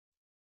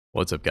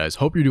What's up, guys?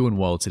 Hope you're doing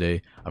well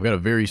today. I've got a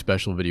very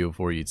special video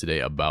for you today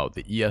about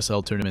the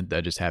ESL tournament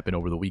that just happened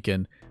over the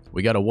weekend.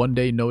 We got a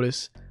one-day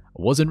notice.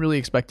 I wasn't really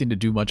expecting to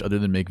do much other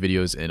than make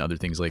videos and other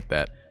things like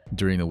that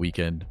during the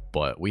weekend,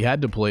 but we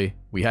had to play.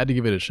 We had to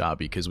give it a shot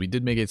because we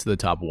did make it to the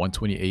top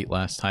 128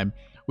 last time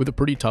with a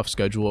pretty tough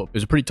schedule. It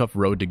was a pretty tough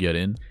road to get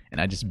in, and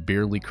I just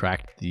barely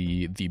cracked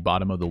the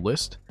bottom of the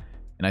list.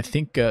 And I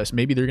think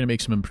maybe they're going to make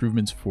some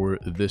improvements for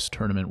this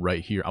tournament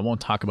right here. I won't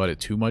talk about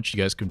it too much.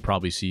 You guys can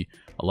probably see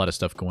a lot of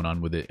stuff going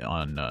on with it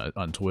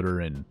on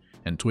Twitter and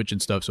Twitch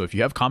and stuff. So if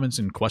you have comments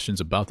and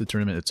questions about the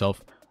tournament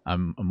itself,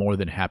 I'm more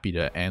than happy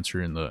to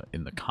answer in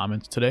the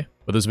comments today.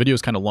 But this video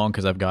is kind of long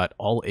because I've got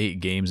all 8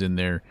 games in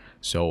there.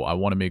 So I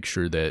want to make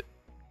sure that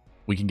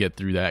we can get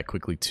through that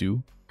quickly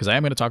too, because I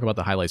am going to talk about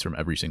the highlights from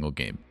every single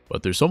game.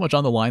 But there's so much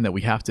on the line that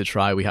we have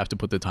to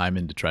put the time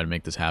in to try to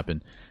make this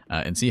happen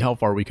and see how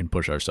far we can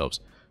push ourselves.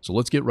 So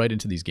let's get right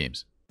into these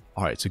games.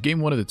 All right, so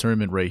game 1 of the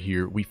tournament right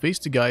here, we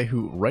faced a guy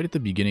who right at the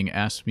beginning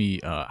asked me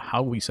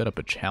how we set up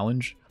a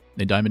challenge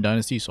in Diamond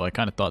Dynasty, so I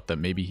kind of thought that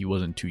maybe he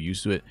wasn't too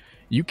used to it.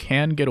 You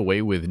can get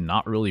away with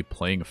not really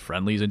playing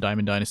friendlies in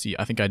Diamond Dynasty.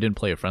 I think I didn't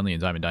play a friendly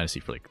in Diamond Dynasty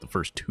for like the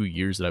first 2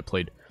 years that I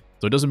played,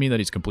 so it doesn't mean that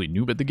he's a complete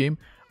noob at the game,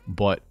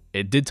 but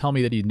it did tell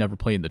me that he'd never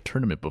played in the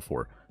tournament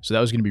before, so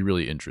that was going to be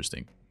really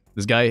interesting.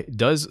 This guy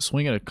does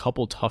swing at a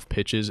couple tough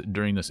pitches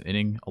during this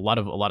inning, a lot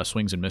of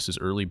swings and misses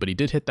early, but he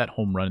did hit that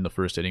home run in the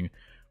first inning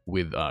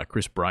with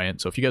Chris Bryant.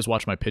 So if you guys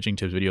watch my pitching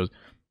tips videos,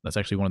 that's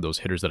actually one of those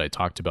hitters that I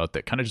talked about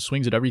that kind of just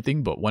swings at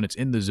everything, but when it's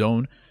in the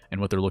zone and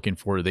what they're looking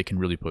for, they can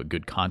really put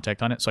good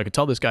contact on it. So I could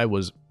tell this guy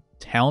was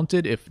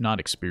talented, if not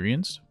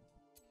experienced.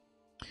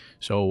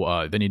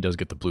 So then he does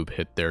get the bloop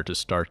hit there to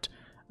start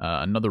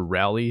another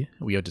rally.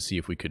 We had to see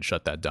if we could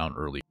shut that down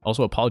early.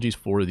 Also, apologies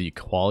for the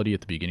quality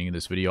at the beginning of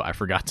this video. I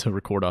forgot to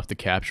record off the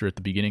capture at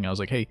the beginning. I was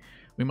like, hey,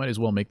 we might as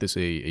well make this a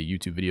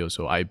YouTube video.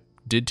 So I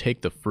did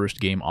take the first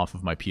game off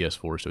of my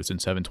PS4, so it's in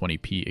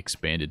 720p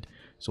expanded,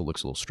 so it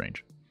looks a little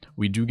strange.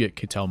 We do get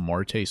Ketel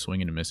Marte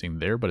swinging and missing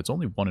there, but it's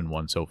only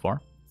 1-1 so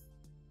far.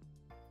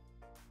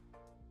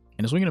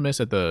 And a swing and a miss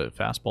at the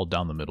fastball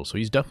down the middle, so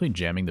he's definitely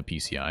jamming the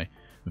PCI.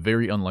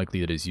 Very unlikely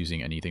that he's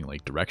using anything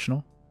like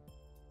directional.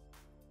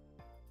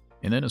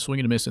 And then a swing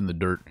and a miss in the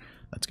dirt.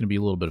 That's going to be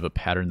a little bit of a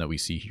pattern that we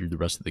see here the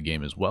rest of the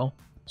game as well.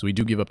 So we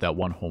do give up that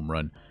 1 home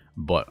run,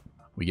 but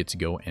we get to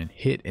go and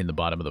hit in the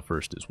bottom of the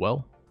first as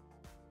well.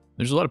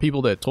 There's a lot of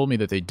people that told me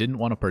that they didn't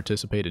want to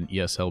participate in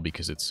ESL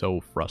because it's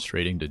so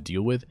frustrating to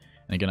deal with.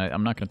 And again,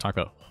 I'm not going to talk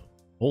a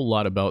whole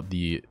lot about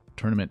the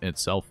tournament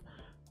itself,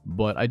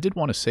 but I did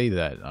want to say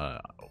that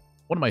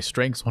one of my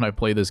strengths when I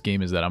play this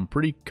game is that I'm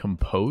pretty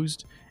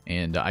composed,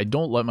 and I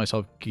don't let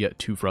myself get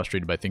too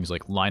frustrated by things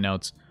like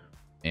lineouts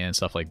and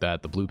stuff like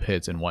that, the bloop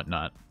hits and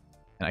whatnot.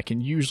 And I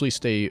can usually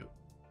stay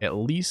at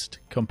least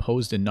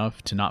composed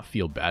enough to not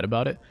feel bad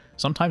about it.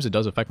 Sometimes it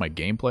does affect my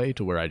gameplay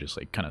to where I just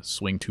like kind of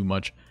swing too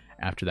much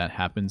after that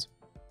happens.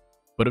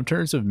 But in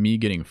terms of me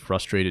getting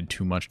frustrated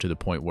too much to the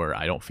point where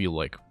I don't feel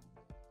like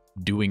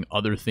doing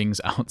other things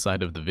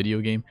outside of the video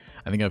game,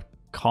 I think I've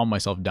calmed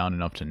myself down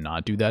enough to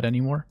not do that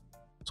anymore.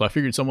 So I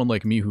figured someone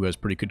like me who has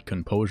pretty good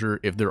composure,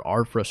 if there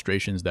are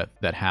frustrations that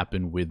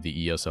happen with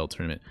the ESL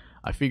tournament,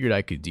 I figured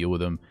I could deal with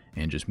them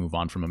and just move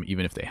on from them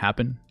even if they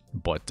happen.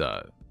 But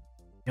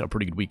had a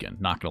pretty good weekend,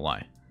 not gonna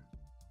lie.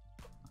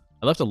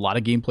 I left a lot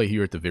of gameplay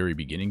here at the very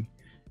beginning,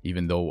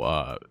 even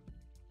though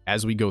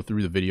as we go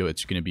through the video,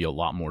 it's going to be a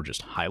lot more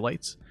just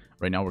highlights.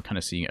 Right now, we're kind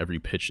of seeing every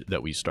pitch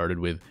that we started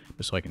with,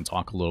 just so I can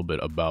talk a little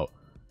bit about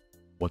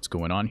what's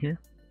going on here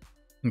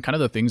and kind of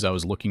the things I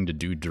was looking to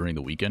do during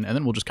the weekend. And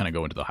then we'll just kind of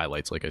go into the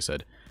highlights, like I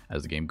said,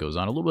 as the game goes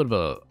on. A little bit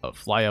of a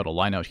fly out, a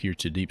line out here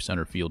to deep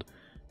center field.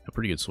 A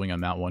pretty good swing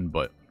on that one,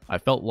 but I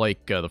felt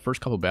like the first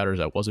couple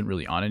batters, I wasn't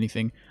really on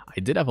anything. I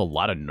did have a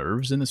lot of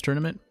nerves in this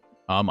tournament.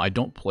 I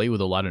don't play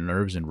with a lot of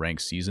nerves in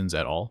ranked seasons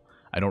at all.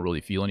 I don't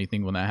really feel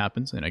anything when that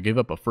happens. And I gave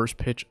up a first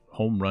pitch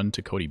home run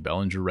to Cody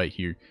Bellinger right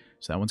here.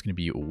 So that one's going to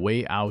be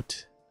way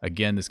out.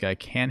 Again, this guy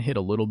can hit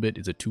a little bit.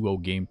 It's a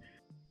 2-0 game.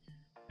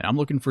 And I'm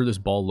looking for this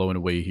ball low and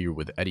away here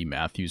with Eddie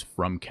Matthews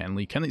from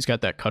Kenley. Kenley's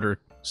got that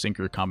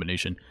cutter-sinker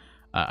combination.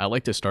 I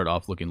like to start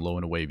off looking low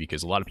and away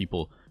because a lot of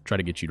people try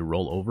to get you to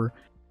roll over.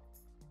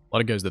 A lot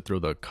of guys that throw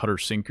the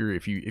cutter-sinker,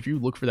 if you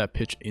look for that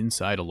pitch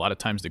inside, a lot of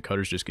times the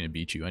cutter's just going to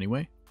beat you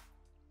anyway.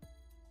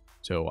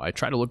 So I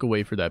try to look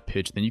away for that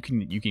pitch. Then you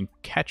can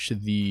catch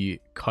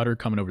the cutter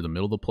coming over the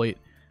middle of the plate,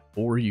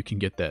 or you can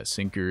get that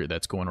sinker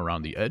that's going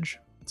around the edge.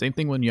 Same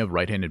thing when you have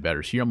right-handed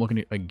batters. Here I'm looking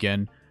at,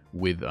 again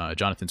with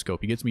Jonathan Schoop.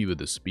 He gets me with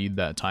the speed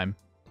that time.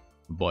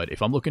 But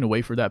if I'm looking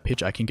away for that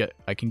pitch, I can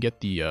get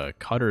the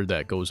cutter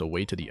that goes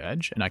away to the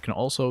edge, and I can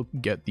also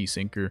get the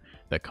sinker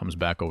that comes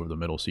back over the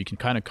middle. So you can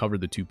kind of cover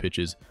the 2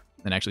 pitches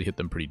and actually hit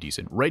them pretty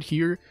decent. Right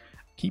here,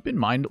 keep in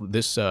mind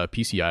this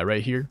PCI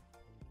right here.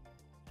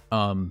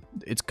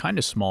 It's kind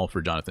of small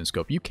for Jonathan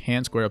Schoop. You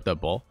can square up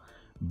that ball,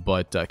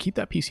 but keep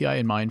that PCI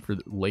in mind for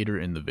later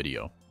in the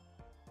video.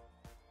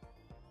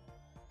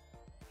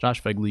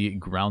 Josh Phegley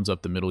grounds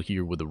up the middle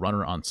here with a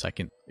runner on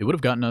second. It would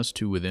have gotten us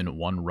to within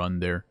 1 run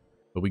there,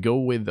 But we go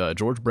with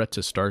George Brett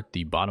to start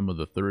the bottom of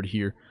the third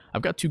here.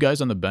 I've got two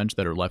guys on the bench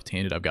that are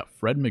left-handed. I've got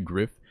Fred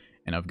McGriff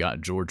and I've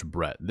got George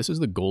Brett. This is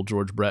the goal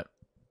George Brett,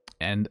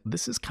 and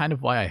this is kind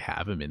of why I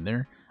have him in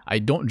there. I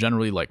don't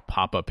generally like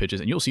pop-up pitches,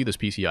 and you'll see this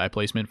PCI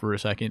placement for a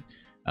second.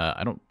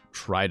 I don't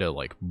try to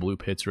like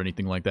bloop hits or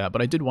anything like that,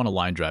 but I did want a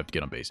line drive to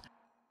get on base.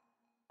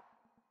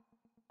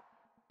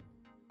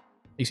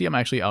 You see I'm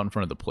actually out in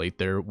front of the plate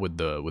there with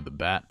the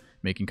bat,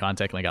 making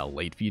contact, and I got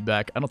late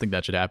feedback. I don't think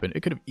that should happen.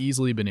 It could have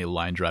easily been a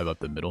line drive up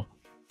the middle.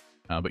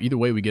 But either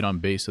way, we get on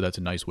base, so that's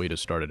a nice way to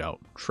start it out.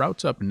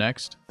 Trout's up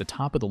next, the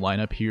top of the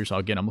lineup here. So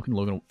again, I'm looking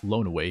low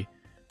and away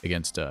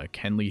against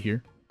Kenley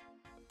here.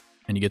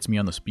 And he gets me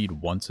on the speed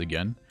once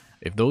again.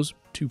 If those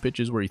two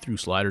pitches where he threw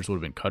sliders would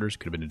have been cutters, it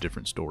could have been a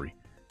different story.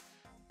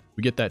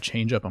 We get that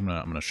changeup. I'm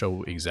gonna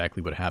show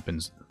exactly what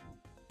happens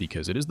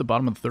because it is the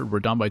bottom of the third. We're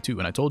down by 2,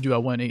 and I told you I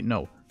went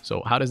 8-0.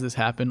 So how does this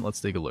happen? Let's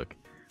take a look.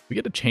 We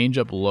get a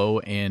changeup low,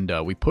 and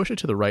we push it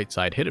to the right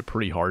side, hit it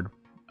pretty hard.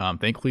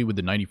 Thankfully, with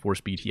the 94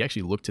 speed, he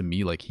actually looked to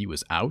me like he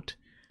was out.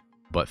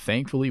 But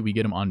thankfully, we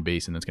get him on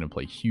base, and that's going to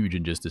play huge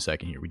in just a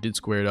second here. We did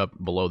square it up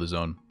below the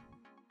zone.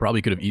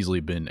 Probably could have easily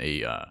been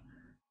a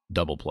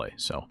double play,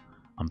 so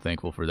I'm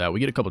thankful for that. We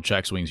get a couple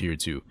check swings here,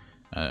 too.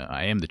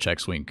 I am the check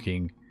swing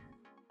king.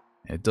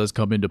 It does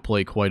come into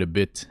play quite a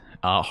bit.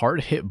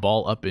 Hard hit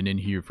ball up and in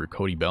here for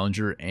Cody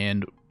Bellinger,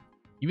 and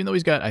even though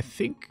he's got, I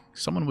think,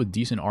 someone with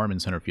decent arm in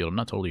center field, I'm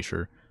not totally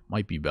sure,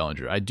 might be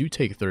Bellinger. I do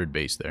take third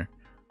base there.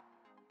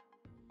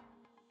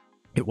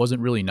 It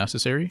wasn't really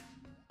necessary,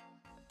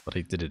 but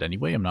I did it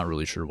anyway. I'm not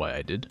really sure why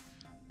I did.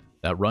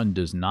 That run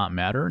does not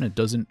matter, and it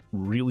doesn't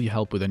really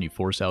help with any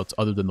force outs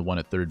other than the one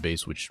at third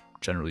base, which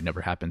generally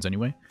never happens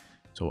anyway.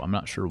 So I'm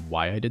not sure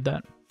why I did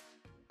that.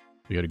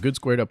 We got a good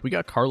squared up. We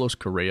got Carlos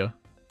Correa,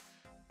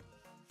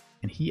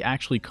 and he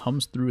actually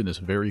comes through in this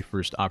very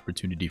first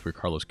opportunity for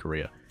Carlos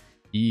Correa.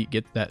 He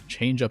gets that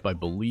changeup, I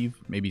believe,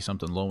 maybe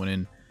something low and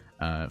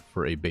in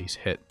for a base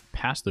hit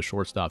past the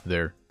shortstop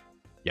there.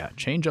 Yeah,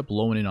 changeup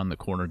low and in on the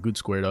corner, good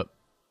squared up.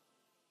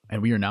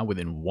 And we are now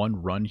within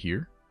 1 run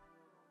here.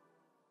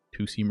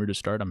 2-seamer to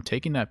start. I'm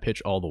taking that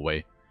pitch all the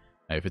way.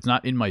 If it's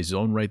not in my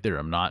zone right there,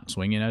 I'm not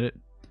swinging at it.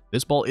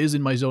 This ball is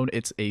in my zone.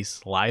 It's a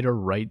slider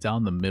right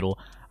down the middle.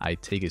 I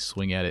take a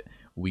swing at it.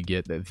 We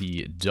get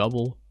the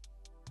double.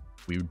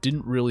 We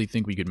didn't really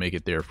think we could make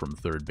it there from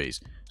third base.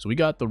 So we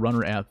got the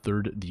runner at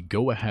third, the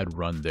go-ahead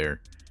run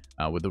there.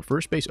 With the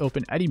first base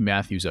open, Eddie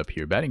Matthews up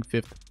here, batting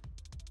 5th.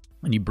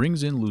 And he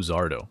brings in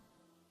Luzardo.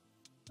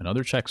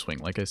 Another check swing,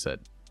 like I said.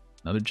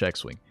 Another check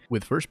swing.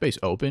 With first base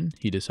open,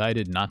 he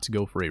decided not to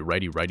go for a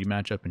righty-righty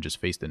matchup and just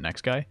face the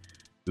next guy,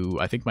 who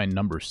I think my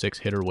number 6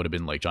 hitter would have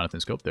been like Jonathan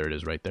Schoop. There it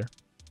is right there.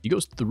 He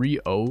goes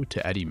 3-0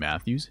 to Eddie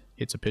Matthews.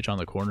 Hits a pitch on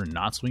the corner,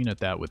 not swinging at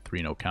that with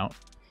 3-0 count.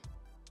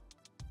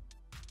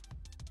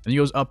 And he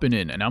goes up and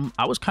in. And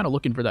I was kind of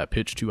looking for that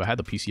pitch too. I had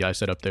the PCI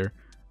set up there,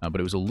 but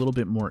it was a little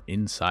bit more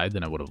inside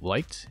than I would have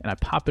liked. And I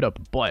pop it up,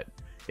 but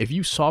if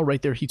you saw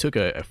right there, he took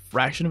a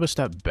fraction of a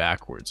step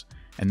backwards.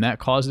 And that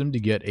caused him to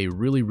get a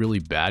really, really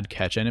bad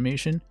catch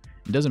animation.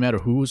 It doesn't matter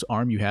whose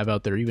arm you have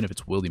out there, even if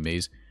it's Willie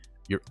Mays,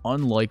 you're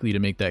unlikely to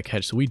make that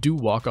catch. So we do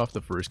walk off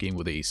the first game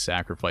with a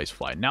sacrifice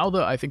fly. Now,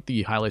 I think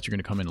the highlights are going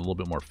to come in a little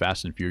bit more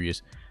fast and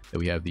furious, that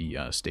we have the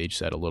stage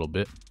set a little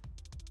bit.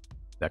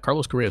 That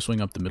Carlos Correa swing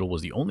up the middle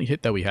was the only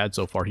hit that we had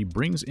so far. He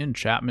brings in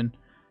Chapman.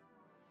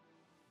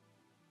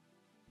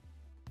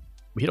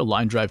 We hit a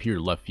line drive here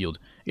left field.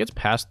 It gets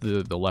past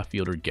the left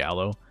fielder,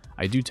 Gallo.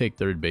 I do take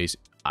third base.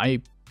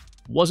 I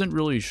wasn't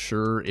really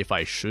sure if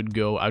I should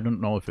go. I don't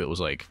know if it was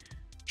like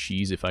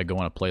cheese if I go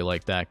on a play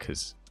like that,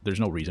 because there's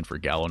no reason for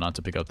Gallo not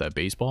to pick up that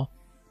baseball.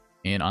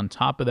 And on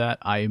top of that,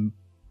 I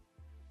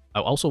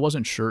also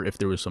wasn't sure if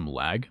there was some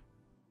lag.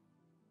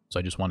 So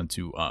I just wanted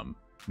to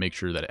make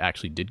sure that it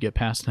actually did get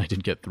past and I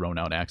didn't get thrown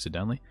out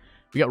accidentally.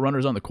 We got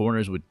runners on the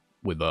corners with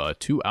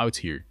 2 outs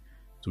here.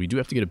 So we do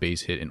have to get a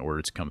base hit in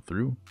order to come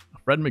through.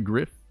 Fred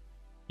McGriff,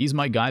 he's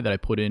my guy that I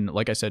put in.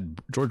 Like I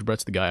said, George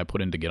Brett's the guy I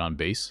put in to get on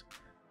base.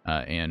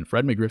 And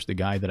Fred McGriff's the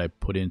guy that I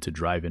put in to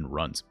drive in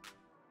runs.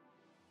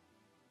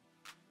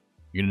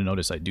 You're going to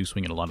notice I do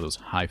swing in a lot of those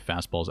high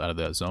fastballs out of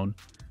that zone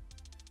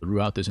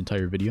throughout this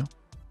entire video.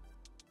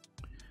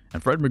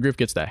 And Fred McGriff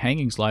gets that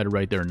hanging slider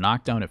right there,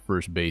 knocked down at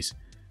first base.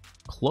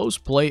 Close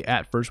play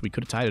at first. We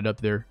could have tied it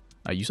up there.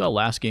 You saw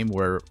last game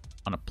where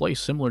on a play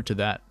similar to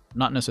that,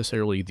 not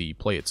necessarily the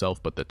play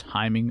itself, but the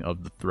timing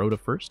of the throw to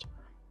first,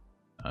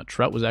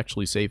 Trout was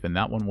actually safe, and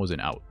that one was an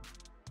out.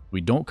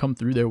 We don't come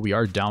through there. We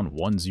are down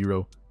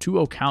 1-0.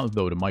 2-0 count,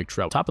 though, to Mike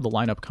Trout. Top of the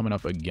lineup coming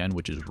up again,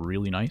 which is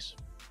really nice.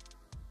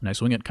 And I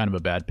swing at kind of a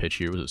bad pitch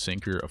here. It was a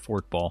sinker, a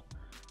fork ball,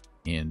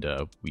 and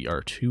we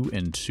are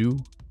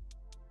 2-2.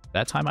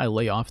 That time I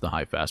lay off the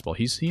high fastball.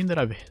 He's seen that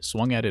I've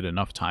swung at it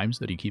enough times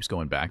that he keeps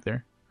going back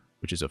there,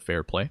 which is a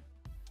fair play.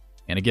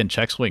 And again,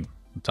 check swing.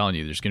 I'm telling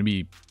you, there's going to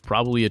be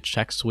probably a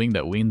check swing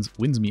that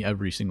wins me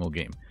every single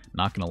game.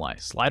 Not going to lie.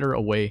 Slider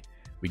away.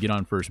 We get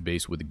on first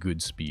base with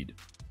good speed.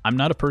 I'm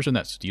not a person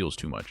that steals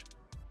too much,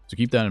 so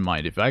keep that in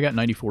mind. If I got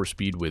 94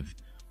 speed with,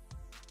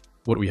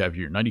 what do we have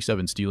here?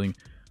 97 stealing,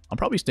 I'm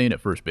probably staying at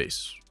first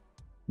base.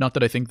 Not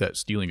that I think that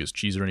stealing is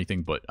cheese or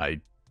anything, but I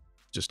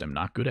just am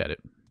not good at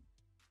it.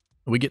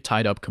 We get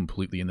tied up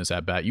completely in this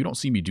at-bat. You don't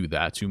see me do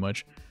that too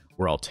much,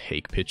 where I'll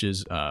take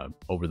pitches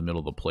over the middle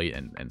of the plate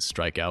and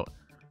strike out.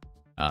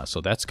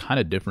 So that's kind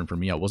of different for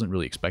me. I wasn't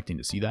really expecting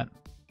to see that.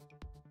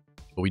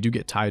 But we do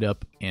get tied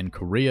up, and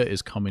Correa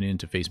is coming in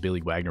to face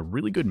Bailey Wagner.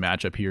 Really good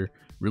matchup here.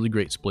 Really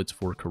great splits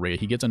for Correa.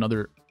 He gets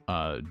another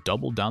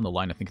double down the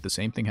line. I think the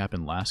same thing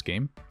happened last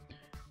game.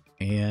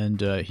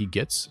 And he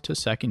gets to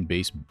second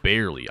base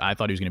barely. I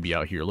thought he was going to be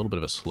out here. A little bit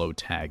of a slow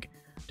tag.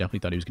 Definitely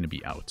thought he was going to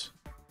be out.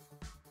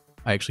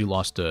 I actually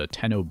lost a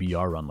 10-0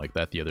 BR run like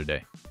that the other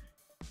day.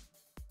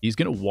 He's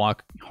going to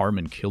walk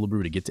Harmon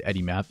Killebrew to get to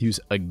Eddie Matthews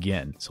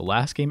again. So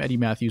last game, Eddie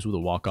Matthews with a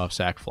walk-off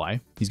sac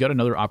fly. He's got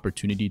another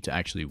opportunity to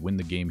actually win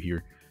the game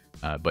here.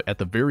 But at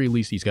the very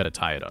least, he's got to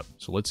tie it up.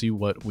 So let's see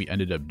what we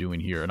ended up doing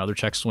here. Another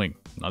check swing.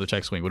 Another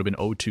check swing. Would have been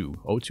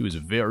 0-2. 0-2 is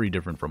very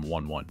different from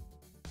 1-1.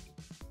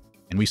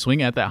 And we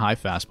swing at that high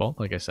fastball,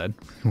 like I said.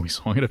 We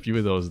swung at a few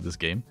of those this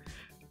game.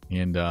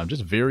 And I'm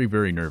just very,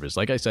 very nervous.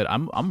 Like I said,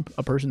 I'm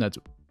a person that's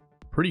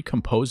pretty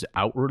composed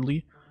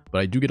outwardly,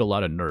 but I do get a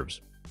lot of nerves.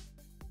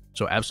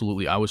 So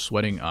absolutely, I was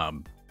sweating.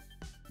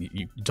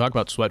 You talk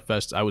about sweat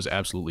fests. I was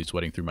absolutely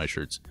sweating through my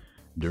shirts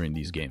during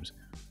these games.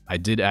 I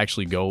did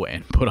actually go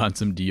and put on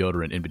some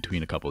deodorant in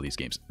between a couple of these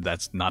games.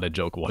 That's not a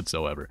joke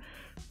whatsoever.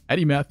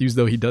 Eddie Matthews,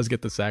 though, he does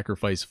get the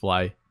sacrifice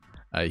fly.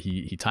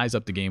 He ties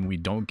up the game. We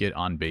don't get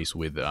on base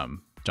with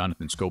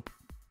Jonathan Schoop.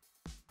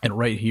 And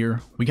right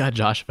here, we got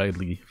Josh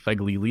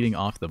Phegley leading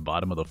off the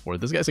bottom of the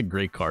fourth. This guy's a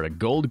great card, a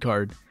gold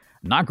card.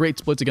 Not great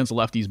splits against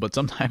lefties, but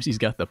sometimes he's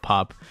got the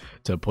pop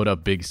to put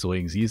up big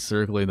swings. He's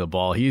circling the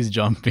ball, he's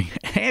jumping,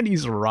 and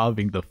he's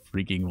robbing the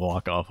freaking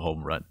walk-off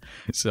home run.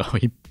 So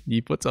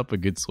he puts up a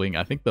good swing.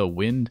 I think the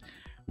wind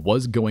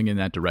was going in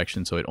that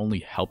direction, so it only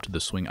helped the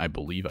swing, I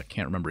believe. I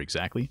can't remember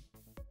exactly.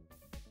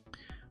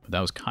 But that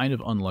was kind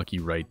of unlucky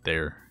right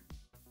there.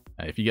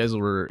 If you guys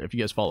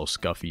follow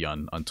Scuffy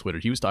on Twitter,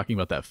 he was talking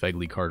about that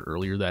Phegley card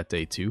earlier that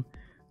day too.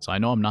 So I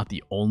know I'm not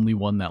the only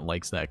one that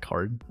likes that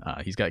card.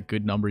 He's got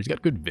good numbers. He's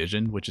got good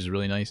vision, which is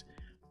really nice.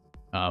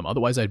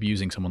 Otherwise, I'd be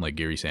using someone like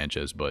Gary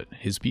Sanchez, but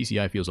his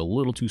PCI feels a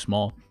little too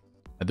small.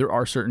 There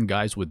are certain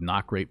guys with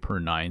not great per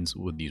nines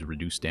with these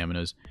reduced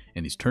staminas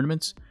in these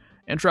tournaments.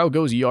 And Trout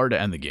goes ER to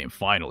end the game,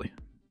 finally.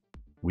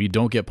 We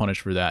don't get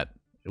punished for that.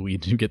 We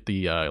do get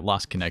the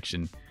lost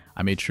connection.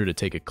 I made sure to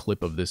take a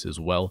clip of this as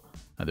well.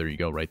 There you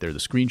go, right there. The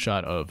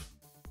screenshot of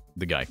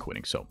the guy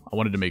quitting. So I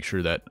wanted to make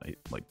sure that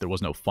there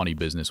was no funny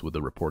business with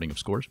the reporting of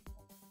scores.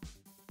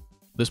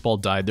 This ball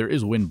died. There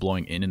is wind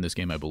blowing in this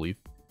game, I believe.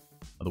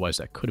 Otherwise,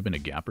 that could have been a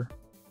gapper.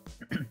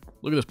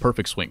 Look at this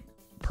perfect swing.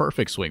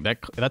 Perfect swing.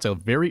 That's a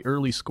very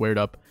early squared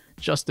up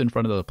just in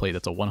front of the plate.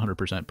 That's a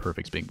 100%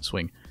 perfect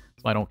swing.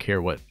 So I don't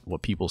care what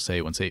people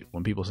say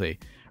when people say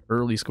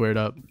early squared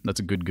up. That's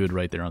a good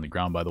right there on the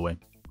ground, by the way.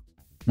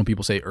 When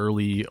people say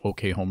early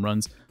okay home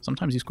runs,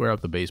 sometimes you square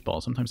up the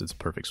baseball. Sometimes it's a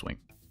perfect swing.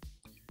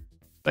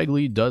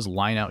 Phegley does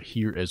line out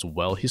here as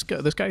well.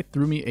 This guy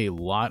threw me a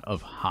lot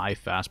of high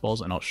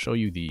fastballs, and I'll show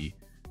you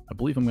I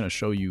believe I'm going to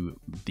show you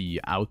the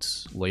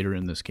outs later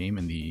in this game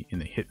in the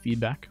hit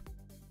feedback.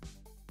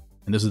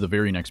 And this is the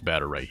very next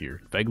batter right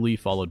here. Phegley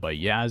followed by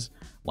Yaz,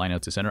 line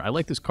out to center. I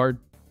like this card,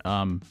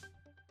 but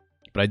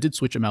I did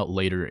switch him out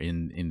later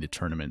in the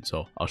tournament,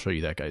 so I'll show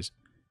you that, guys,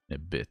 in a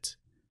bit.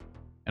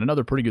 And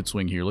another pretty good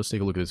swing here. Let's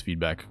take a look at this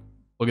feedback.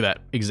 Look at that.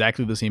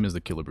 Exactly the same as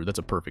the Killebrew. That's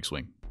a perfect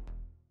swing.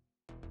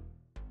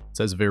 It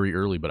says very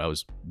early, but I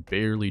was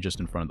barely just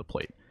in front of the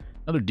plate.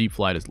 Another deep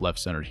fly to left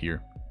center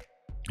here.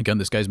 Again,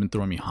 this guy's been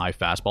throwing me high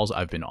fastballs.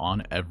 I've been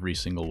on every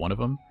single one of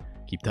them.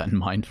 Keep that in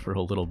mind for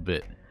a little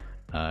bit.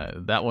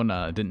 That one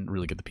didn't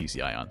really get the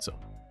PCI on, so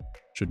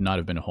should not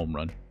have been a home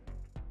run.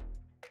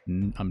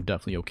 I'm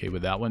definitely okay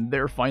with that one.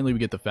 There, finally, we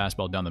get the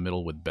fastball down the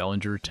middle with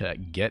Bellinger to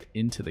get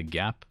into the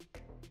gap.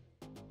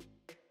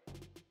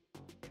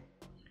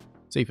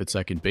 Safe at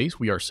second base.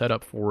 We are set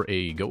up for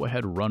a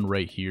go-ahead run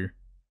right here.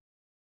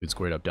 Good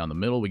squared up down the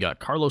middle. We got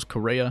Carlos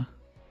Correa,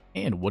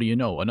 and what do you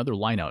know, another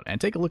lineout.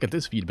 And take a look at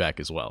this feedback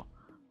as well.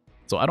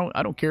 So I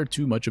don't care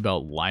too much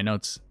about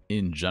lineouts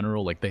in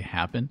general, like they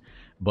happen,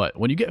 but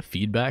when you get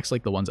feedbacks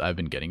like the ones I've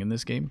been getting in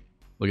this game,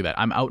 look at that.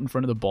 I'm out in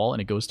front of the ball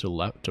and it goes to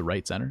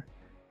right center.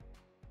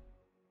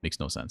 Makes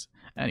no sense.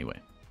 Anyway,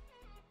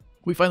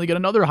 we finally get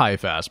another high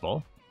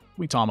fastball.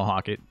 We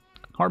tomahawk it.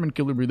 Harmon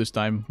Killebrew this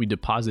time. We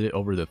deposit it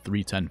over the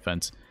 310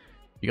 fence.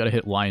 You got to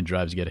hit line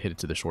drives. You got to hit it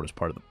to the shortest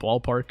part of the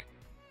ballpark.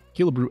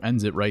 Killebrew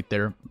ends it right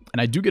there.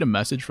 And I do get a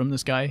message from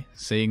this guy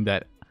saying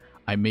that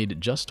I made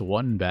just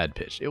one bad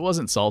pitch. It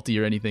wasn't salty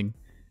or anything.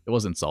 It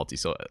wasn't salty,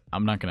 so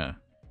I'm not going to,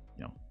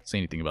 say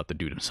anything about the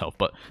dude himself.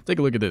 But take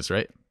a look at this,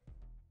 right?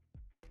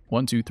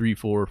 1, 2, 3,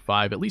 4,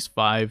 5. At least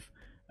 5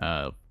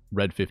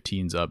 red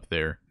 15s up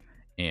there.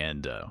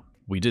 And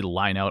we did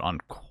line out on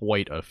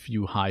quite a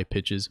few high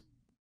pitches.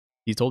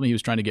 He told me he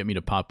was trying to get me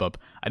to pop up.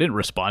 I didn't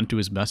respond to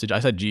his message. I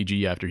said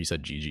GG after he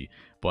said GG,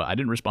 but I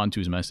didn't respond to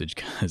his message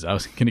because I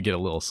was going to get a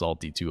little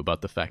salty too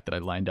about the fact that I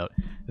lined out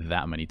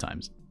that many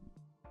times.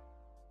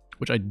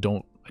 which I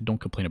don't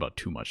complain about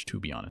too much, to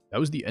be honest. That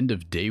was the end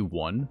of day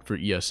 1 for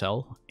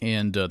ESL,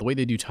 and the way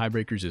they do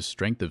tiebreakers is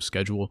strength of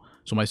schedule.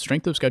 So my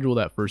strength of schedule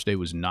that first day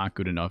was not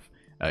good enough.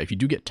 If you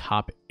do get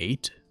top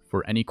 8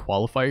 for any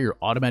qualifier, you're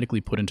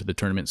automatically put into the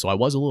tournament. So I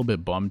was a little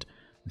bit bummed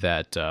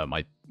that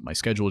my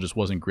schedule just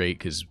wasn't great,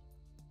 because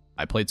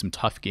I played some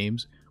tough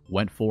games,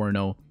 went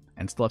 4-0,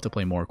 and still have to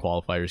play more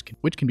qualifiers,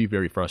 which can be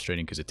very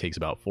frustrating because it takes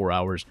about 4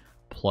 hours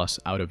plus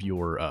out of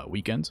your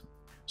weekends.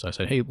 So I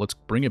said, hey, let's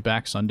bring it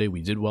back Sunday.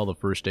 We did well the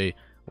first day.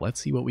 Let's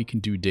see what we can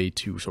do day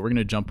 2. So we're going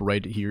to jump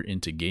right here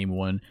into game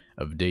 1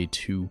 of day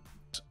 2.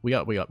 We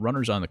got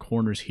runners on the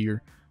corners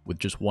here with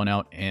just 1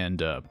 out,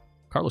 and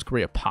Carlos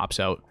Correa pops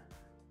out.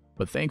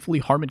 But thankfully,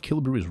 Harmon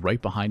Killebrew is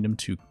right behind him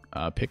to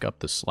pick up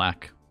the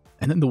slack.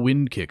 And then the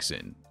wind kicks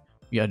in.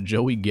 We got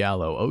Joey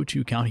Gallo,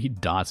 0-2 count. He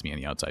dots me on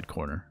the outside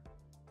corner.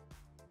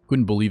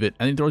 Couldn't believe it.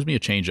 And he throws me a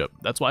changeup.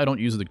 That's why I don't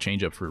use the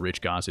changeup for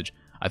Rich Gossage.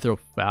 I throw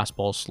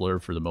fastball slur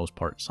for the most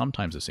part,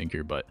 sometimes a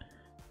sinker, but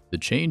the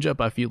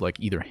changeup I feel like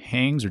either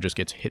hangs or just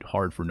gets hit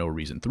hard for no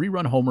reason.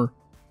 3-run homer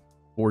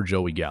for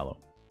Joey Gallo.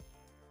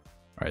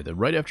 All right, then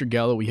right after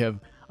Gallo, we have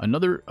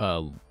another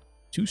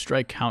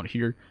 2-strike count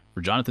here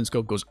for Jonathan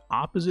Schoop. Goes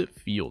opposite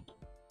field.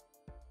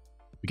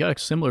 We got a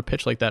similar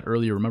pitch like that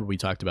earlier. Remember, we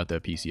talked about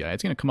that PCI.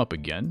 It's going to come up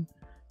again,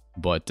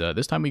 but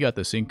this time we got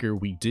the sinker.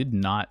 We did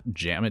not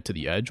jam it to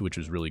the edge, which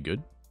was really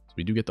good. So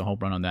we do get the home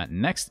run on that.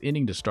 Next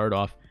inning to start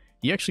off,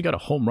 he actually got a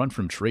home run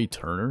from Trey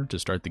Turner to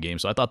start the game.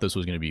 So I thought this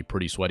was going to be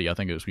pretty sweaty. I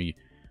thought it was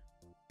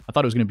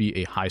going to be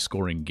a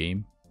high-scoring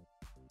game,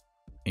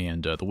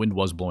 and the wind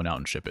was blowing out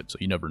and ship it, so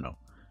you never know.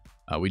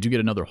 We do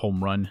get another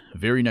home run.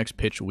 Very next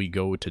pitch, we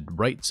go to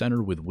right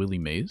center with Willie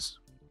Mays.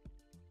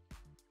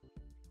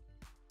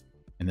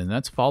 And then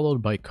that's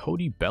followed by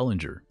Cody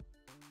Bellinger.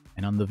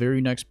 And on the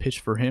very next pitch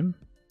for him,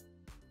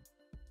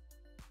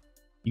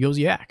 he goes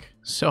yak.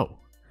 So,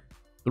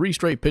 3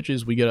 straight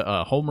pitches, we get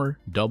a homer,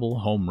 double,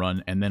 home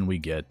run, and then we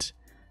get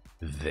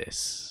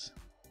this.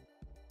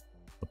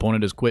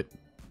 Opponent has quit.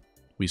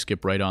 We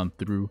skip right on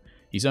through.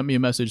 He sent me a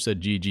message,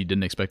 said GG,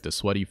 didn't expect a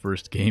sweaty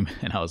first game,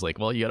 and I was like,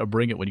 well, you got to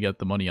bring it when you got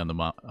the money on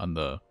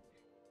the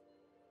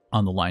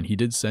line. He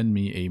did send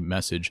me a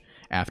message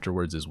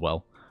afterwards as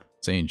well,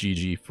 saying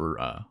GG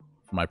for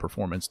my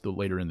performance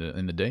later in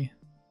the day.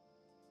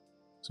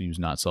 So he was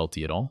not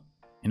salty at all.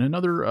 And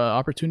another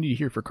opportunity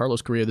here for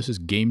Carlos Correa. This is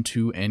game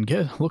 2, and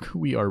look who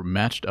we are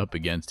matched up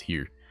against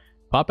here.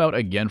 Pop out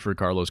again for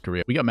Carlos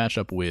Correa. We got matched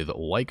up with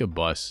Like a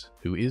Bus,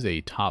 who is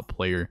a top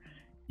player.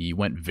 He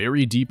went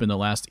very deep in the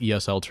last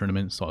ESL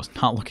tournament, so I was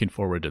not looking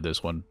forward to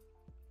this one.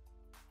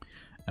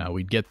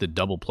 We'd get the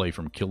double play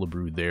from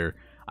Killebrew there.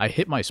 I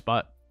hit my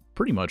spot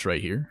pretty much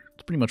right here.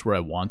 It's pretty much where I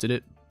wanted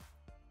it.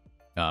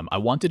 I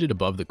wanted it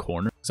above the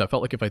corner, because I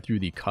felt like if I threw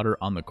the cutter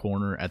on the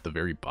corner at the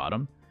very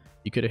bottom,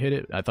 he could have hit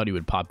it. I thought he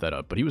would pop that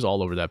up, but he was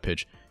all over that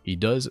pitch. He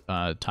does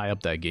tie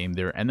up that game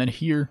there. And then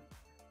here,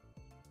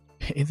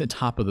 in the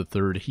top of the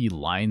third, he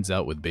lines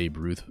out with Babe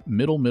Ruth.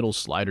 Middle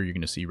slider you're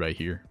going to see right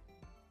here.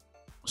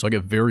 So I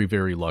get very,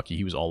 very lucky.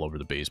 He was all over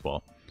the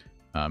baseball.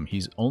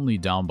 He's only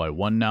down by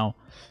 1 now.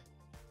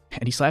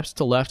 And he slaps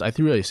to left. I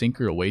threw a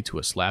sinker away to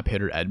a slap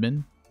hitter,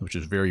 Edmund, which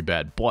is very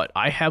bad. But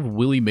I have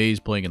Willie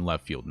Mays playing in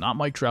left field. Not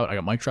Mike Trout. I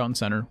got Mike Trout in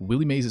center.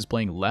 Willie Mays is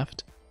playing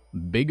left.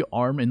 Big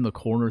arm in the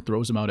corner,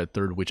 throws him out at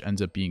third, which ends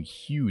up being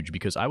huge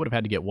because I would have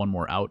had to get 1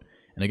 more out.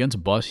 And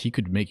against Bus, he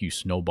could make you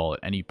snowball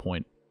at any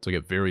point. So I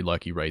get very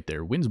lucky right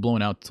there. Wind's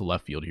blowing out to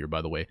left field here,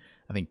 by the way.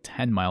 I think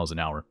 10 miles an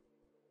hour.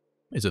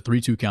 It's a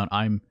 3-2 count.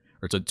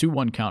 It's a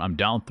 2-1 count. I'm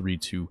down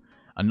 3-2.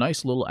 A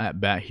nice little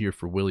at-bat here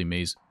for Willie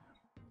Mays.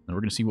 And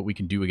we're going to see what we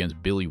can do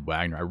against Billy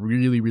Wagner. I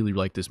really, really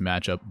like this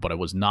matchup, but I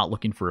was not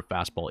looking for a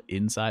fastball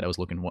inside. I was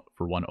looking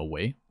for one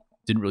away.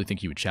 Didn't really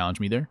think he would challenge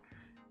me there.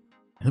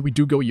 And then we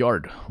do go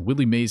yard.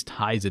 Willie Mays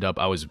ties it up.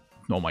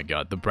 Oh my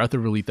God, the breath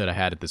of relief that I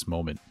had at this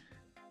moment.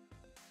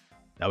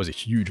 That was a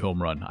huge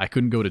home run. I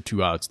couldn't go to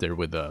 2 outs there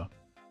without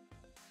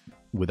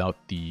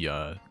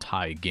the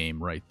tie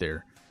game right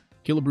there.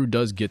 Killebrew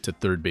does get to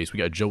third base. We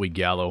got Joey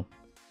Gallo.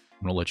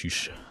 I'm going to let you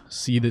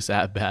see this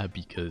at-bat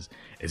because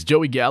it's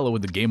Joey Gallo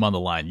with the game on the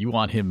line. You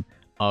want him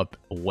up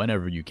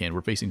whenever you can.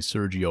 We're facing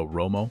Sergio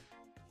Romo.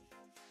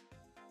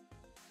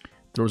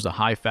 Throws the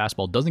high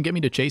fastball. Doesn't get me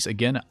to chase.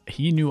 Again,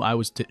 he knew I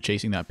was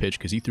chasing that pitch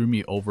because he threw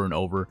me over and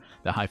over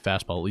that high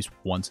fastball at least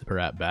once per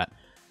at-bat.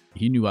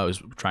 He knew I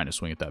was trying to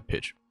swing at that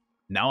pitch.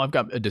 Now I've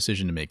got a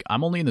decision to make.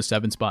 I'm only in the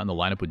 7th spot in the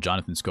lineup with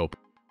Jonathan Schoop.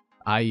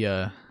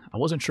 I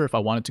wasn't sure if I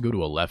wanted to go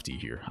to a lefty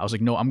here. I was like,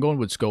 no, I'm going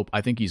with Schoop.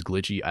 I think he's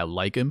glitchy. I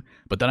like him.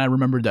 But then I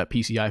remembered that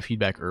PCI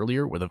feedback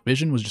earlier where the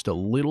vision was just a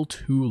little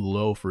too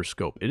low for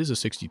Schoop. It is a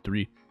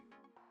 63,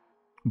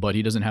 but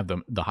he doesn't have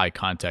the high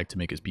contact to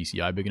make his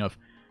PCI big enough.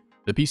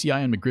 The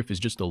PCI on McGriff is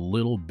just a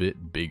little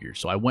bit bigger,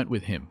 so I went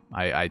with him.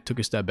 I took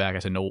a step back. I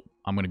said, no,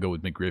 I'm going to go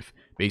with McGriff.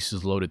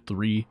 Bases loaded,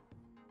 3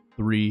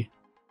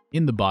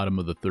 in the bottom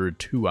of the third,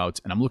 2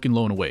 outs, and I'm looking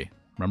low and away.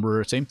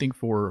 Remember, same thing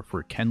for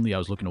Kenley. I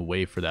was looking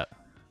away for that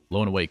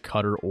low and away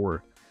cutter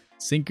or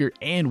sinker,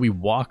 and we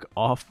walk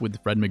off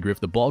with Fred McGriff.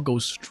 The ball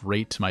goes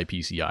straight to my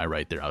PCI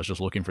right there. I was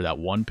just looking for that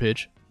one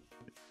pitch.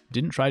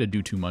 Didn't try to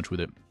do too much with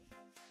it.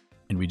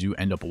 And we do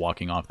end up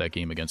walking off that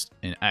game against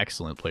an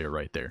excellent player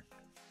right there.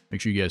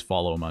 Make sure you guys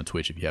follow him on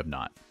Twitch if you have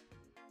not.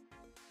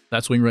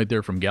 That swing right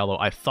there from Gallo.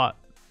 I thought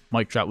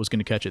Mike Trout was going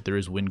to catch it. There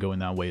is wind going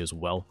that way as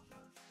well.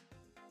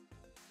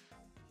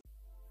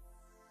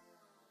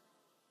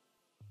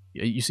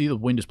 You see the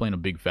wind is playing a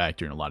big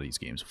factor in a lot of these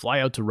games. Fly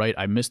out to right.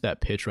 I missed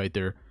that pitch right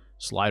there.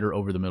 Slider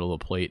over the middle of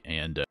the plate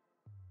and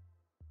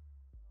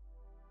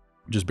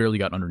just barely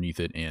got underneath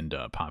it and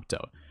popped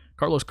out.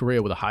 Carlos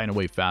Correa with a high and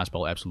away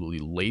fastball absolutely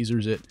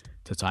lasers it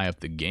to tie up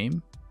the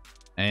game.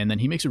 And then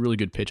he makes a really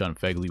good pitch on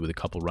Phegley with a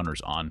couple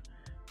runners on.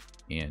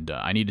 And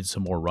I needed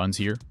some more runs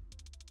here.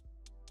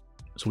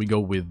 So we go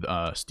with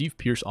Steve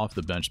Pearce off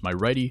the bench, my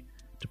righty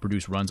to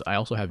produce runs. I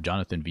also have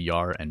Jonathan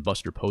Villar and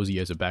Buster Posey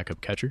as a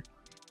backup catcher.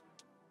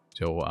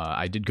 So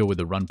I did go with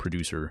the run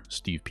producer,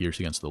 Steve Pearce,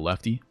 against the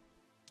lefty.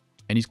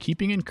 And he's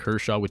keeping in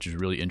Kershaw, which is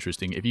really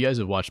interesting. If you guys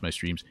have watched my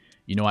streams,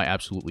 you know I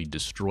absolutely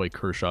destroy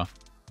Kershaw.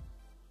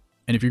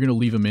 And if you're going to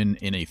leave him in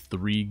a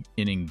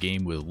 3-inning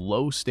game with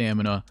low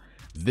stamina,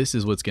 this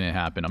is what's going to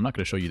happen. I'm not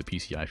going to show you the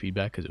PCI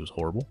feedback because it was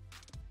horrible.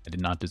 I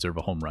did not deserve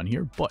a home run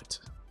here, but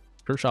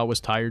Kershaw was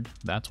tired.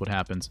 That's what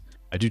happens.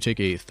 I do take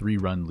a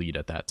 3-run lead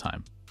at that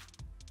time.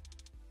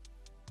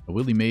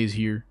 Willie Mays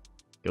here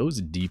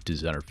goes deep to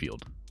center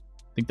field.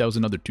 I think that was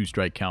another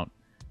 2-strike count.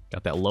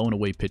 Got that low and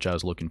away pitch I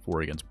was looking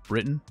for against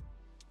Britton.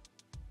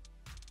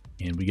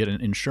 And we get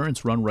an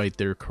insurance run right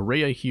there.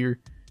 Correa here,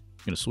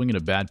 going to swing in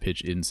a bad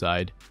pitch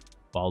inside,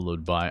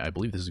 followed by, I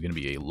believe this is going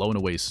to be a low and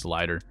away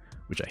slider,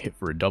 which I hit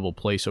for a double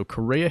play. So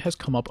Correa has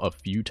come up a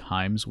few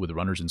times with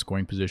runners in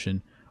scoring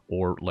position,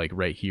 or like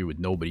right here with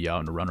nobody out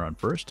and a runner on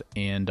first,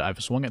 and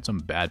I've swung at some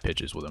bad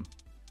pitches with him.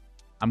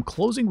 I'm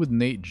closing with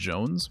Nate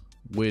Jones,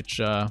 which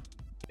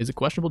is a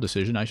questionable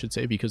decision, I should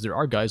say, because there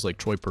are guys like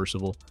Troy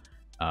Percival,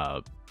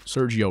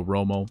 Sergio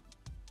Romo,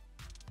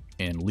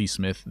 and Lee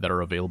Smith that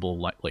are available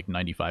like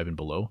 95 and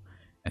below.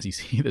 As you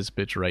see this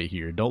pitch right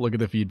here, don't look at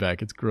the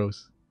feedback, it's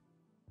gross.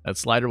 That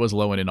slider was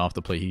low and in off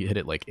the plate. He hit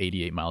it like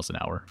 88 miles an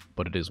hour,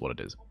 but it is what it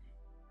is.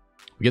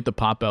 We get the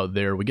pop out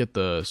there. We get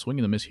the swing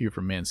and the miss here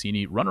from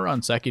Mancini. Runner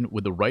on second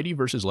with the righty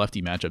versus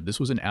lefty matchup. This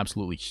was an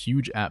absolutely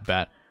huge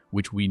at-bat,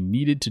 which we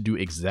needed to do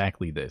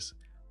exactly this.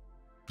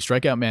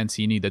 Strike out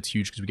Mancini, that's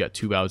huge because we got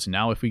 2 outs.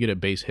 Now if we get a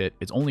base hit,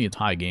 it's only a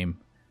tie game.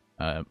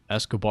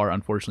 Escobar,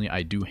 unfortunately,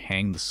 I do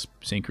hang the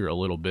sinker a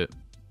little bit.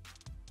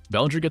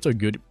 Bellinger gets a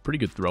pretty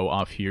good throw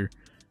off here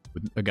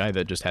with a guy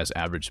that just has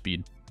average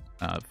speed.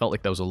 Felt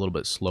like that was a little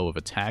bit slow of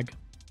a tag,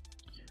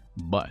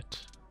 but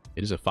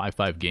it is a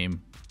 5-5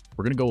 game.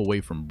 We're going to go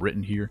away from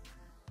Britton here.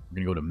 We're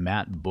going to go to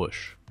Matt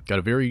Bush. Got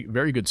a very,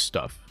 very good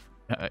stuff.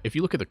 If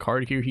you look at the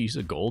card here, he's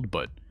a gold,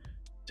 but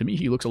to me,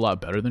 he looks a lot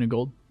better than a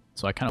gold.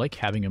 So I kind of like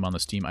having him on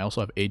this team. I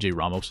also have AJ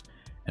Ramos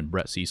and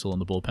Brett Cecil in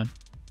the bullpen.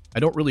 I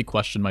don't really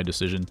question my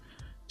decision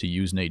to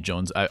use Nate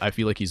Jones. I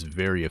feel like he's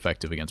very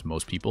effective against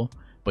most people,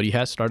 but he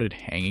has started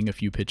hanging a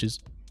few pitches.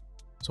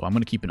 So I'm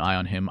going to keep an eye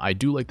on him. I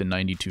do like the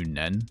 92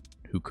 Nen,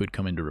 who could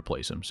come in to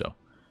replace him. So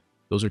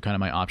those are kind of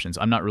my options.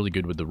 I'm not really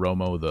good with the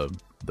Romo,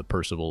 the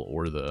Percival,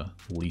 or the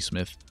Lee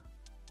Smith.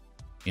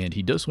 And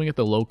he does swing at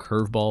the low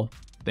curveball.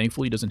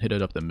 Thankfully, he doesn't hit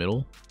it up the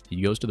middle.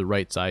 He goes to the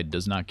right side,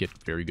 does not get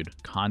very good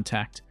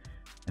contact.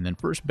 And then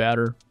first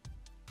batter,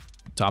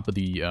 top of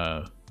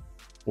the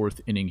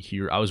 4th inning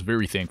here. I was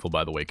very thankful,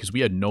 by the way, because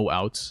we had no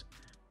outs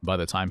by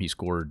the time he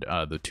scored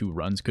the 2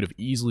 runs. Could have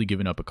easily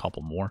given up a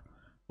couple more,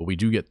 but we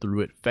do get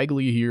through it.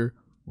 Phegley here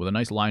with a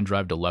nice line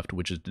drive to left,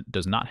 which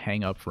does not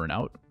hang up for an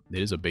out.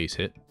 It is a base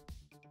hit.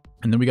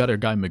 And then we got our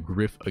guy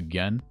McGriff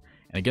again,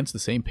 and against the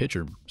same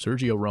pitcher,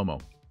 Sergio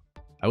Romo.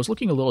 I was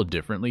looking a little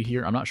differently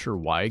here. I'm not sure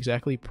why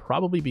exactly.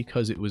 Probably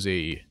because it was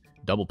a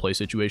double play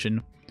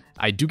situation.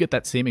 I do get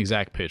that same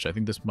exact pitch. I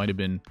think this might have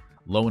been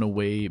low and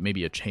away,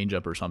 maybe a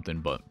changeup or something,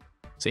 but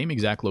same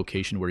exact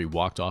location where he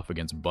walked off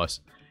against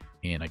Bus.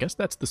 And I guess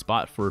that's the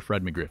spot for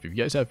Fred McGriff. If you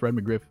guys have Fred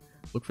McGriff,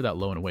 look for that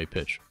low and away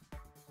pitch.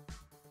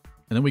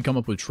 And then we come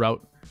up with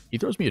Trout. He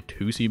throws me a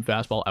 2-seam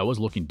fastball. I was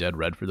looking dead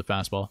red for the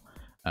fastball,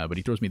 but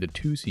he throws me the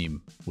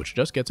 2-seam, which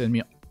just gets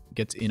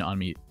in on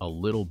me a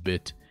little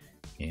bit.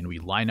 And we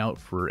line out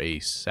for a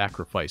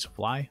sacrifice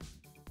fly.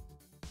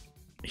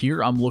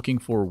 Here I'm looking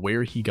for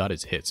where he got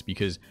his hits,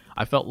 because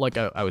I felt like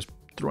I was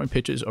throwing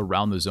pitches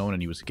around the zone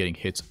and he was getting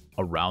hits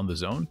around the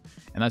zone,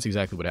 and that's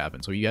exactly what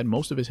happened. So he had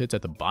most of his hits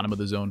at the bottom of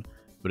the zone,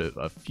 but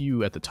a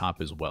few at the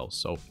top as well.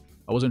 So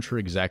I wasn't sure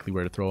exactly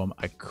where to throw him.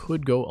 I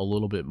could go a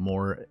little bit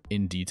more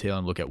in detail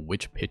and look at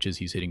which pitches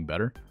he's hitting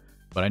better,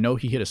 but I know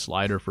he hit a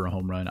slider for a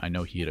home run. I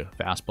know he hit a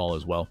fastball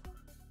as well,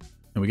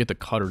 and we get the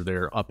cutter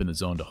there up in the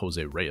zone to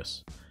Jose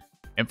Reyes.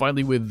 And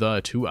finally, with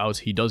 2 outs,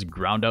 he does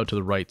ground out to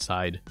the right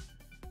side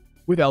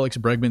with Alex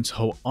Bregman.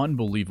 So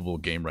unbelievable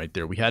game right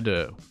there. We had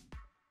to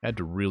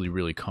really,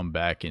 really come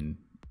back and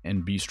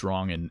be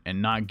strong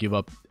and not give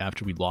up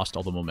after we lost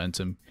all the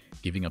momentum,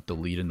 giving up the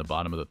lead in the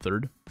bottom of the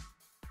 3rd.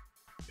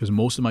 Because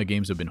most of my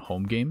games have been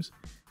home games,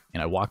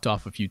 and I walked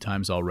off a few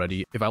times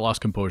already. If I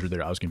lost composure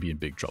there, I was going to be in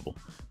big trouble.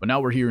 But now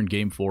we're here in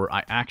game 4.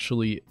 I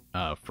actually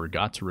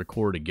forgot to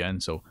record again,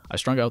 so I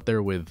strung out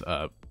there with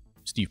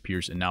Steve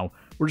Pearce, and now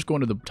we're just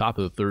going to the top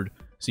of the third,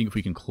 seeing if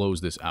we can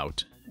close this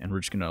out. And we're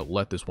just going to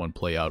let this one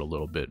play out a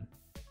little bit.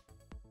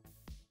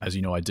 As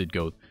you know, I did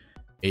go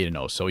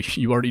 8-0, so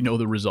you already know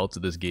the results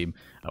of this game.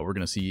 We're going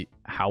to see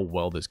how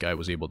well this guy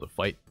was able to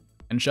fight.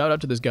 And shout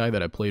out to this guy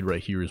that I played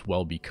right here as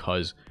well,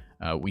 because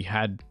we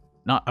had,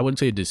 not, I wouldn't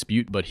say a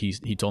dispute, but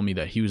he told me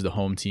that he was the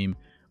home team,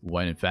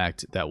 when in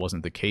fact that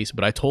wasn't the case.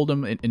 But I told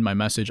him in my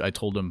message, I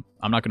told him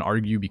I'm not going to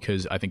argue,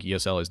 because I think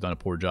ESL has done a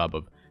poor job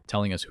of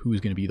telling us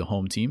who's going to be the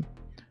home team.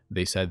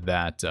 They said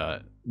that,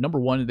 number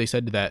one, they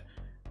said that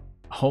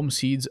home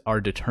seeds are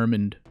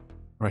determined,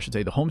 or I should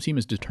say the home team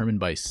is determined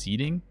by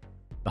seeding.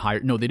 The higher,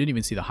 no, they didn't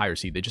even see the higher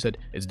seed. They just said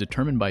it's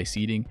determined by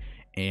seeding,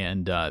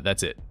 and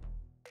that's it.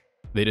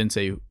 They didn't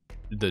say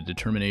the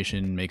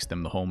determination makes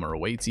them the home or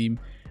away team.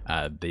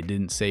 They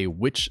didn't say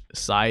which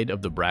side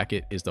of the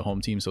bracket is the home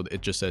team, so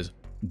it just says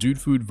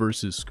Dude Food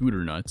versus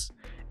Scooter Nuts,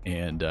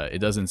 and it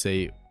doesn't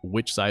say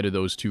which side of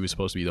those two is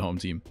supposed to be the home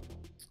team.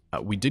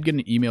 We did get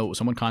an email.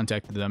 Someone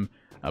contacted them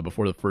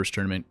before the first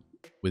tournament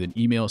with an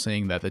email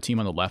saying that the team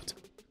on the left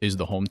is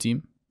the home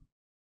team,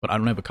 but I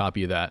don't have a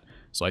copy of that.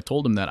 So I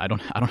told him that I don't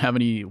have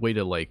any way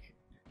to like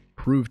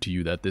prove to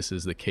you that this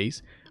is the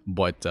case,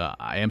 but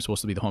I am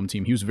supposed to be the home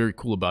team. He was very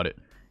cool about it,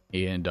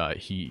 and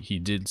he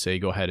did say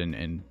go ahead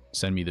and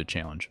send me the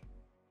challenge.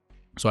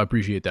 So I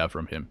appreciate that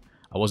from him.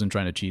 I wasn't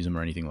trying to cheese him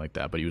or anything like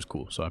that, but he was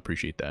cool, so I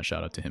appreciate that.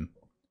 Shout out to him.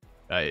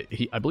 I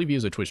believe he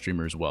is a Twitch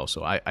streamer as well,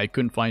 so I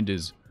couldn't find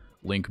his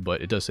link,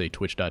 but it does say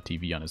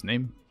twitch.tv on his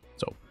name.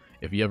 So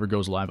if he ever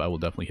goes live, I will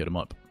definitely hit him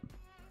up.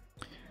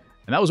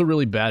 And that was a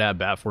really bad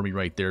at-bat for me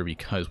right there,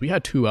 because we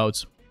had 2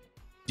 outs.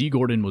 D.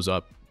 Gordon was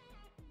up.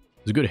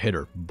 He's a good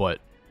hitter, but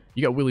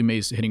you got Willie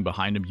Mays hitting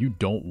behind him. You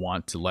don't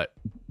want to let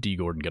D.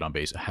 Gordon get on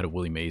base ahead of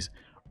Willie Mays,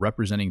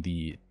 representing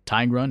the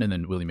tying run, and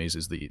then Willie Mays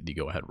is the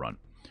go-ahead run.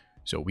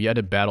 So we had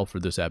to battle for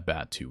this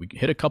at-bat too. We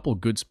hit a couple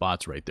good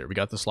spots right there. We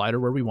got the slider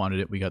where we wanted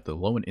it. We got the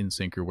low and in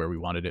sinker where we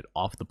wanted it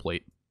off the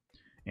plate.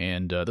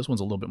 And this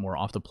one's a little bit more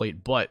off the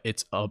plate, but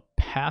it's a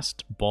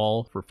passed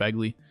ball for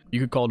Phegley. You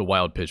could call it a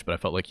wild pitch, but I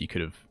felt like he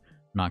could have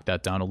knocked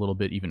that down a little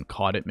bit, even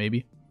caught it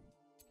maybe.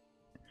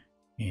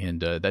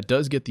 And that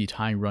does get the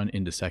tying run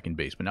into second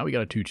base. But now we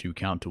got a 2-2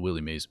 count to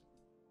Willie Mays.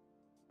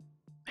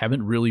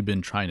 Haven't really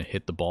been trying to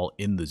hit the ball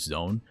in the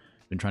zone.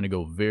 Been trying to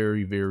go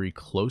very, very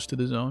close to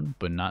the zone,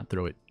 but not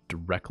throw it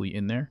directly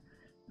in there.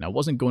 And I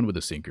wasn't going with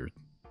a sinker.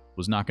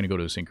 Was not going to go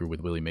to a sinker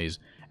with Willie Mays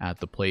at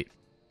the plate.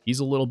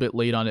 He's a little bit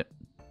late on it.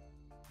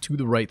 To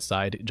the right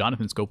side,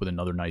 Jonathan Schoop with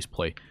another nice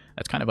play.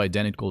 That's kind of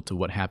identical to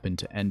what happened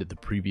to end the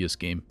previous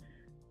game.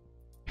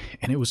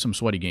 And it was some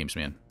sweaty games,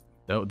 man.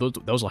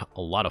 That was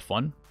a lot of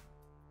fun.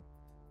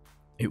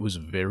 It was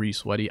very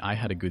sweaty. I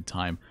had a good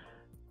time.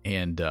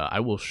 And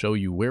I will show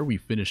you where we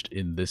finished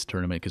in this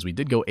tournament, because we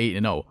did go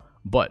 8-0.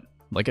 But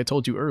like I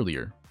told you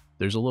earlier,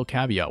 there's a little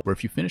caveat where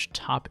if you finish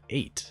top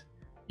 8,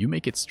 you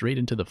make it straight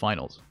into the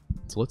finals.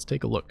 So let's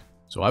take a look.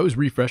 So I was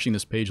refreshing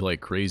this page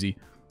like crazy.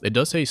 It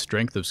does say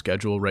strength of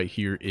schedule right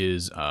here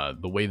is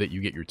the way that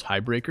you get your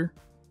tiebreaker.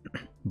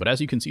 But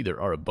as you can see,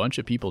 there are a bunch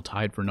of people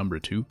tied for number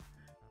 2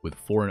 with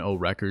 4-0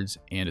 records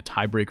and a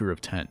tiebreaker of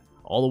 10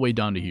 all the way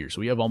down to here. So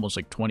we have almost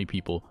like 20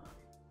 people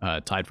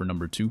tied for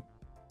number 2.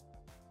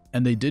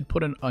 And they did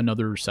put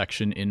another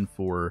section in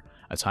for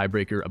a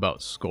tiebreaker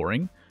about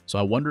scoring. So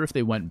I wonder if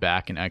they went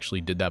back and actually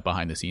did that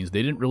behind the scenes.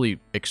 They didn't really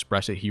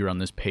express it here on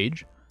this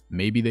page.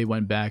 Maybe they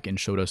went back and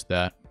showed us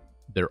that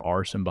there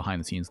are some behind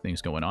the scenes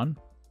things going on.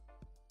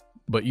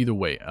 But either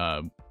way,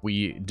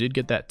 we did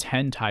get that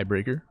 10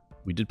 tiebreaker.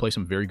 We did play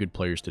some very good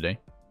players today.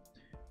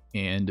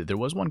 And there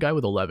was one guy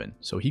with 11.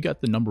 So he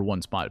got the number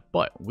 1 spot.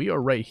 But we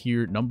are right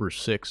here, number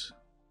 6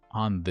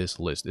 on this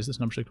list. Is this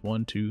number 6?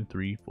 1, 2,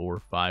 3,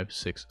 4, 5,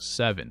 6,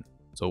 7.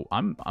 So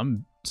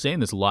I'm saying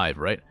this live,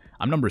 right?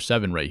 I'm number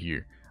 7 right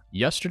here.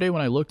 Yesterday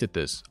when I looked at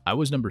this, I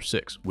was number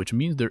 6, which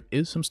means there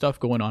is some stuff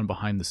going on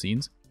behind the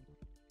scenes.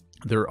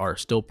 There are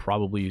still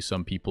probably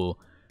some people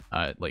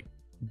like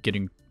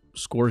getting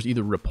scores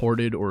either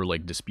reported or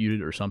like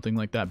disputed or something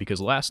like that, because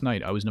last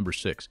night I was number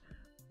 6.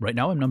 Right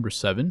now I'm number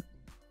 7,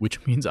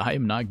 which means I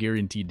am not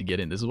guaranteed to get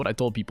in. This is what I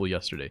told people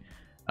yesterday.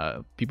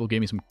 People gave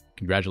me some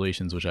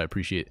congratulations, which I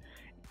appreciate.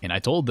 And I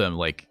told them,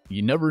 like,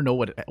 you never know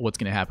what's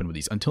going to happen with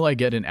these until I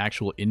get an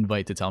actual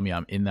invite to tell me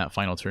I'm in that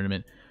final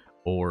tournament,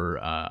 or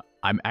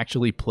I'm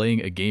actually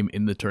playing a game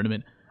in the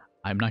tournament.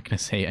 I'm not going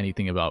to say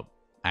anything about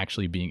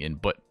actually being in.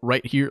 But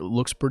right here, it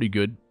looks pretty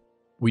good.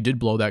 We did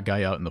blow that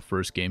guy out in the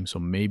first game, so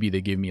maybe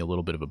they gave me a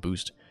little bit of a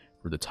boost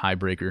for the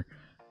tiebreaker.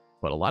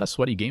 But a lot of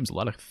sweaty games, a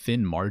lot of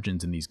thin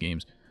margins in these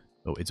games.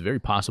 So it's very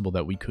possible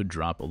that we could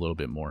drop a little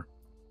bit more.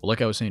 But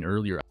like I was saying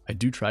earlier, I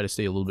do try to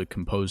stay a little bit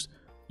composed.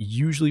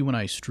 Usually when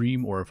I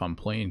stream, or if I'm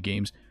playing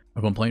games,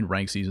 if I'm playing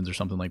ranked seasons or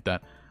something like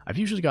that, I've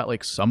usually got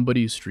like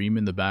somebody's stream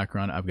in the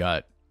background. I've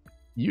got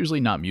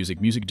usually not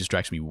music. Music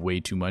distracts me way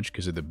too much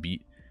because of the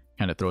beat,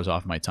 kind of throws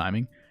off my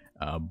timing.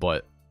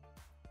 But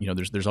you know,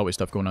 there's always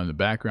stuff going on in the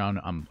background.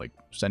 I'm like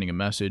sending a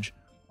message,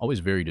 always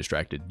very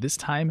distracted. This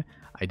time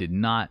I did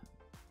not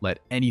let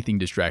anything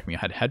distract me. I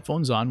had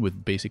headphones on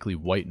with basically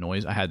white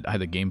noise. I had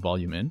the game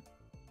volume in, and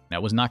I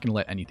was not going to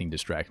let anything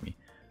distract me.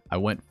 I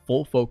went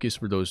full focus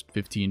for those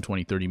 15,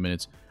 20, 30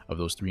 minutes of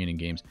those 3-inning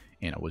games,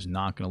 and I was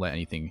not going to let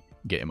anything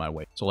get in my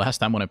way. So last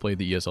time when I played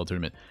the ESL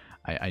tournament,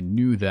 I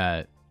knew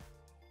that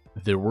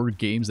there were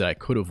games that I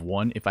could have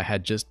won if I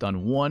had just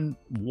done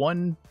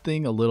one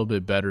thing a little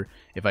bit better,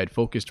 if I had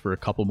focused for a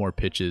couple more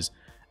pitches,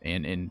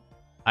 and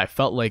I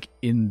felt like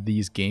in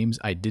these games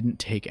I didn't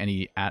take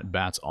any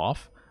at-bats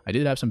off. I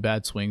did have some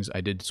bad swings.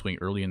 I did swing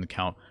early in the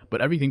count,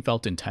 but everything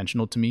felt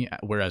intentional to me,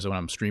 whereas when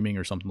I'm streaming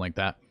or something like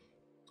that,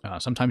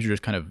 sometimes you're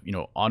just kind of, you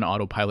know, on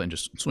autopilot and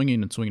just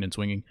swinging and swinging and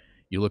swinging.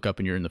 You look up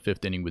and you're in the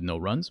 5th inning with no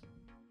runs.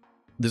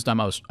 This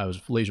time I was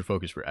laser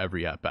focused for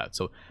every at bat.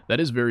 So that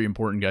is very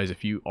important, guys.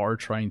 If you are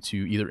trying to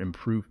either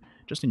improve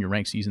just in your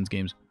ranked seasons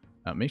games,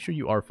 make sure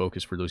you are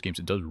focused for those games.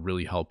 It does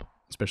really help,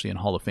 especially in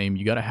Hall of Fame.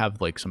 You got to have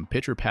like some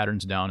pitcher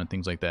patterns down and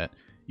things like that.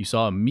 You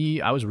saw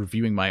me, I was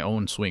reviewing my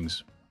own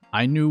swings.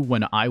 I knew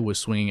when I was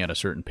swinging at a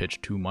certain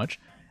pitch too much,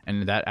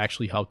 and that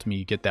actually helped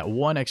me get that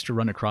one extra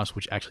run across,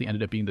 which actually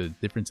ended up being the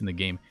difference in the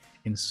game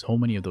in so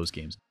many of those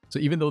games. So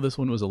even though this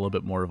one was a little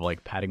bit more of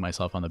like patting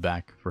myself on the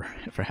back for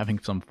having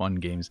some fun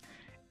games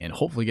and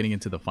hopefully getting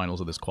into the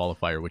finals of this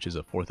qualifier, which is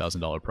a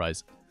 $4,000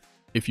 prize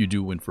if you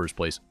do win first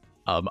place,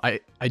 I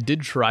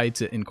did try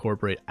to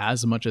incorporate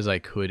as much as I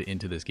could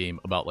into this game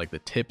about like the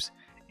tips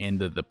and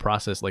the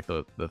process, like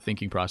the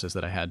thinking process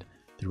that I had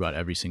throughout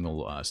every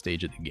single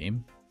stage of the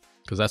game.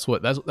 Because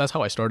that's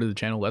how I started the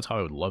channel. That's how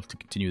I would love to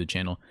continue the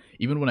channel.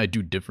 Even when I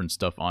do different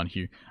stuff on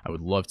here, I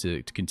would love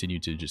to continue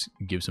to just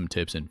give some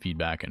tips and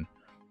feedback. And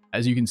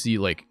as you can see,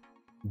 like,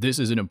 this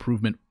is an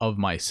improvement of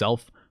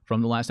myself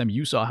from the last time.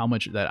 You saw how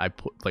much that I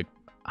put, like,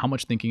 how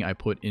much thinking I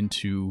put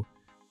into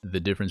the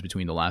difference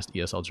between the last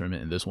ESL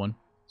tournament and this one.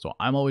 So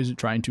I'm always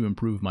trying to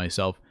improve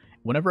myself.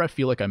 Whenever I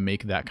feel like I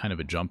make that kind of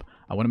a jump,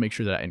 I want to make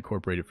sure that I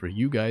incorporate it for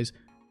you guys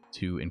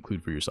to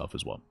include for yourself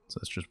as well. So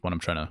that's just what I'm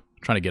trying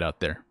to get out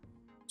there.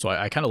 So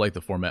I kind of like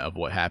the format of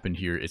what happened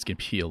here. It's going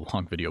to be a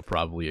long video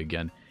probably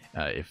again,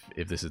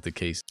 if this is the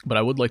case. But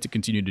I would like to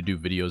continue to do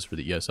videos for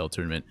the ESL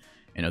tournament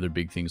and other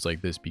big things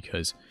like this,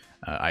 because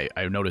I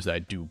noticed that I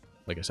do,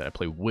 like I said, I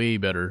play way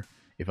better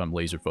if I'm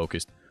laser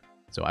focused.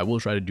 So I will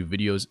try to do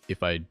videos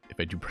if I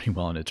do pretty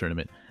well in a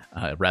tournament,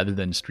 rather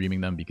than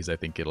streaming them, because I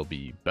think it'll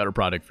be better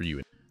product for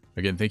you.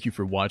 Again, thank you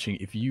for watching.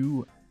 If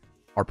you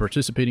are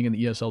participating in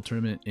the ESL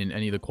tournament in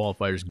any of the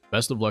qualifiers,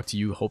 best of luck to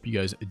you. Hope you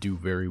guys do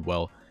very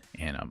well.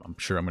 And I'm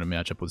sure I'm going to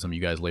match up with some of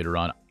you guys later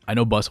on. I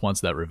know Bus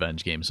wants that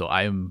revenge game, so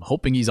I am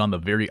hoping he's on the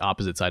very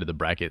opposite side of the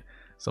bracket.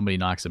 Somebody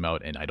knocks him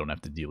out and I don't have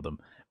to deal with him,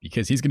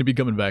 because he's going to be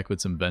coming back with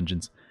some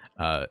vengeance.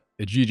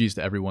 GG's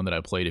to everyone that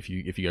I played. If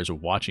you guys are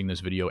watching this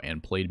video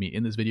and played me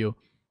in this video,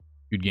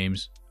 good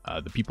games.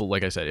 The people,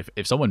 like I said,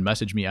 if someone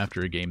messaged me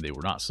after a game, they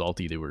were not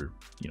salty. They were,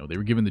 you know, they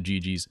were giving the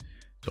GG's.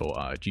 So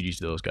GG's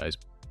to those guys.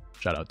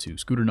 Shout out to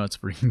Scooter Nuts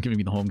for giving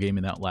me the home game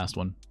in that last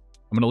one.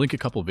 I'm going to link a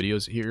couple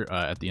videos here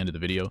at the end of the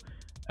video.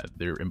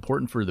 They're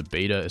important for the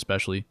beta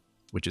especially,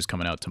 which is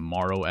coming out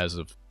tomorrow as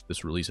of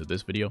this release of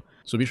this video.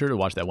 So be sure to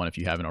watch that one if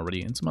you haven't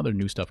already, and some other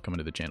new stuff coming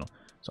to the channel.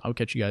 So I'll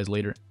catch you guys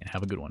later, and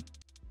have a good one.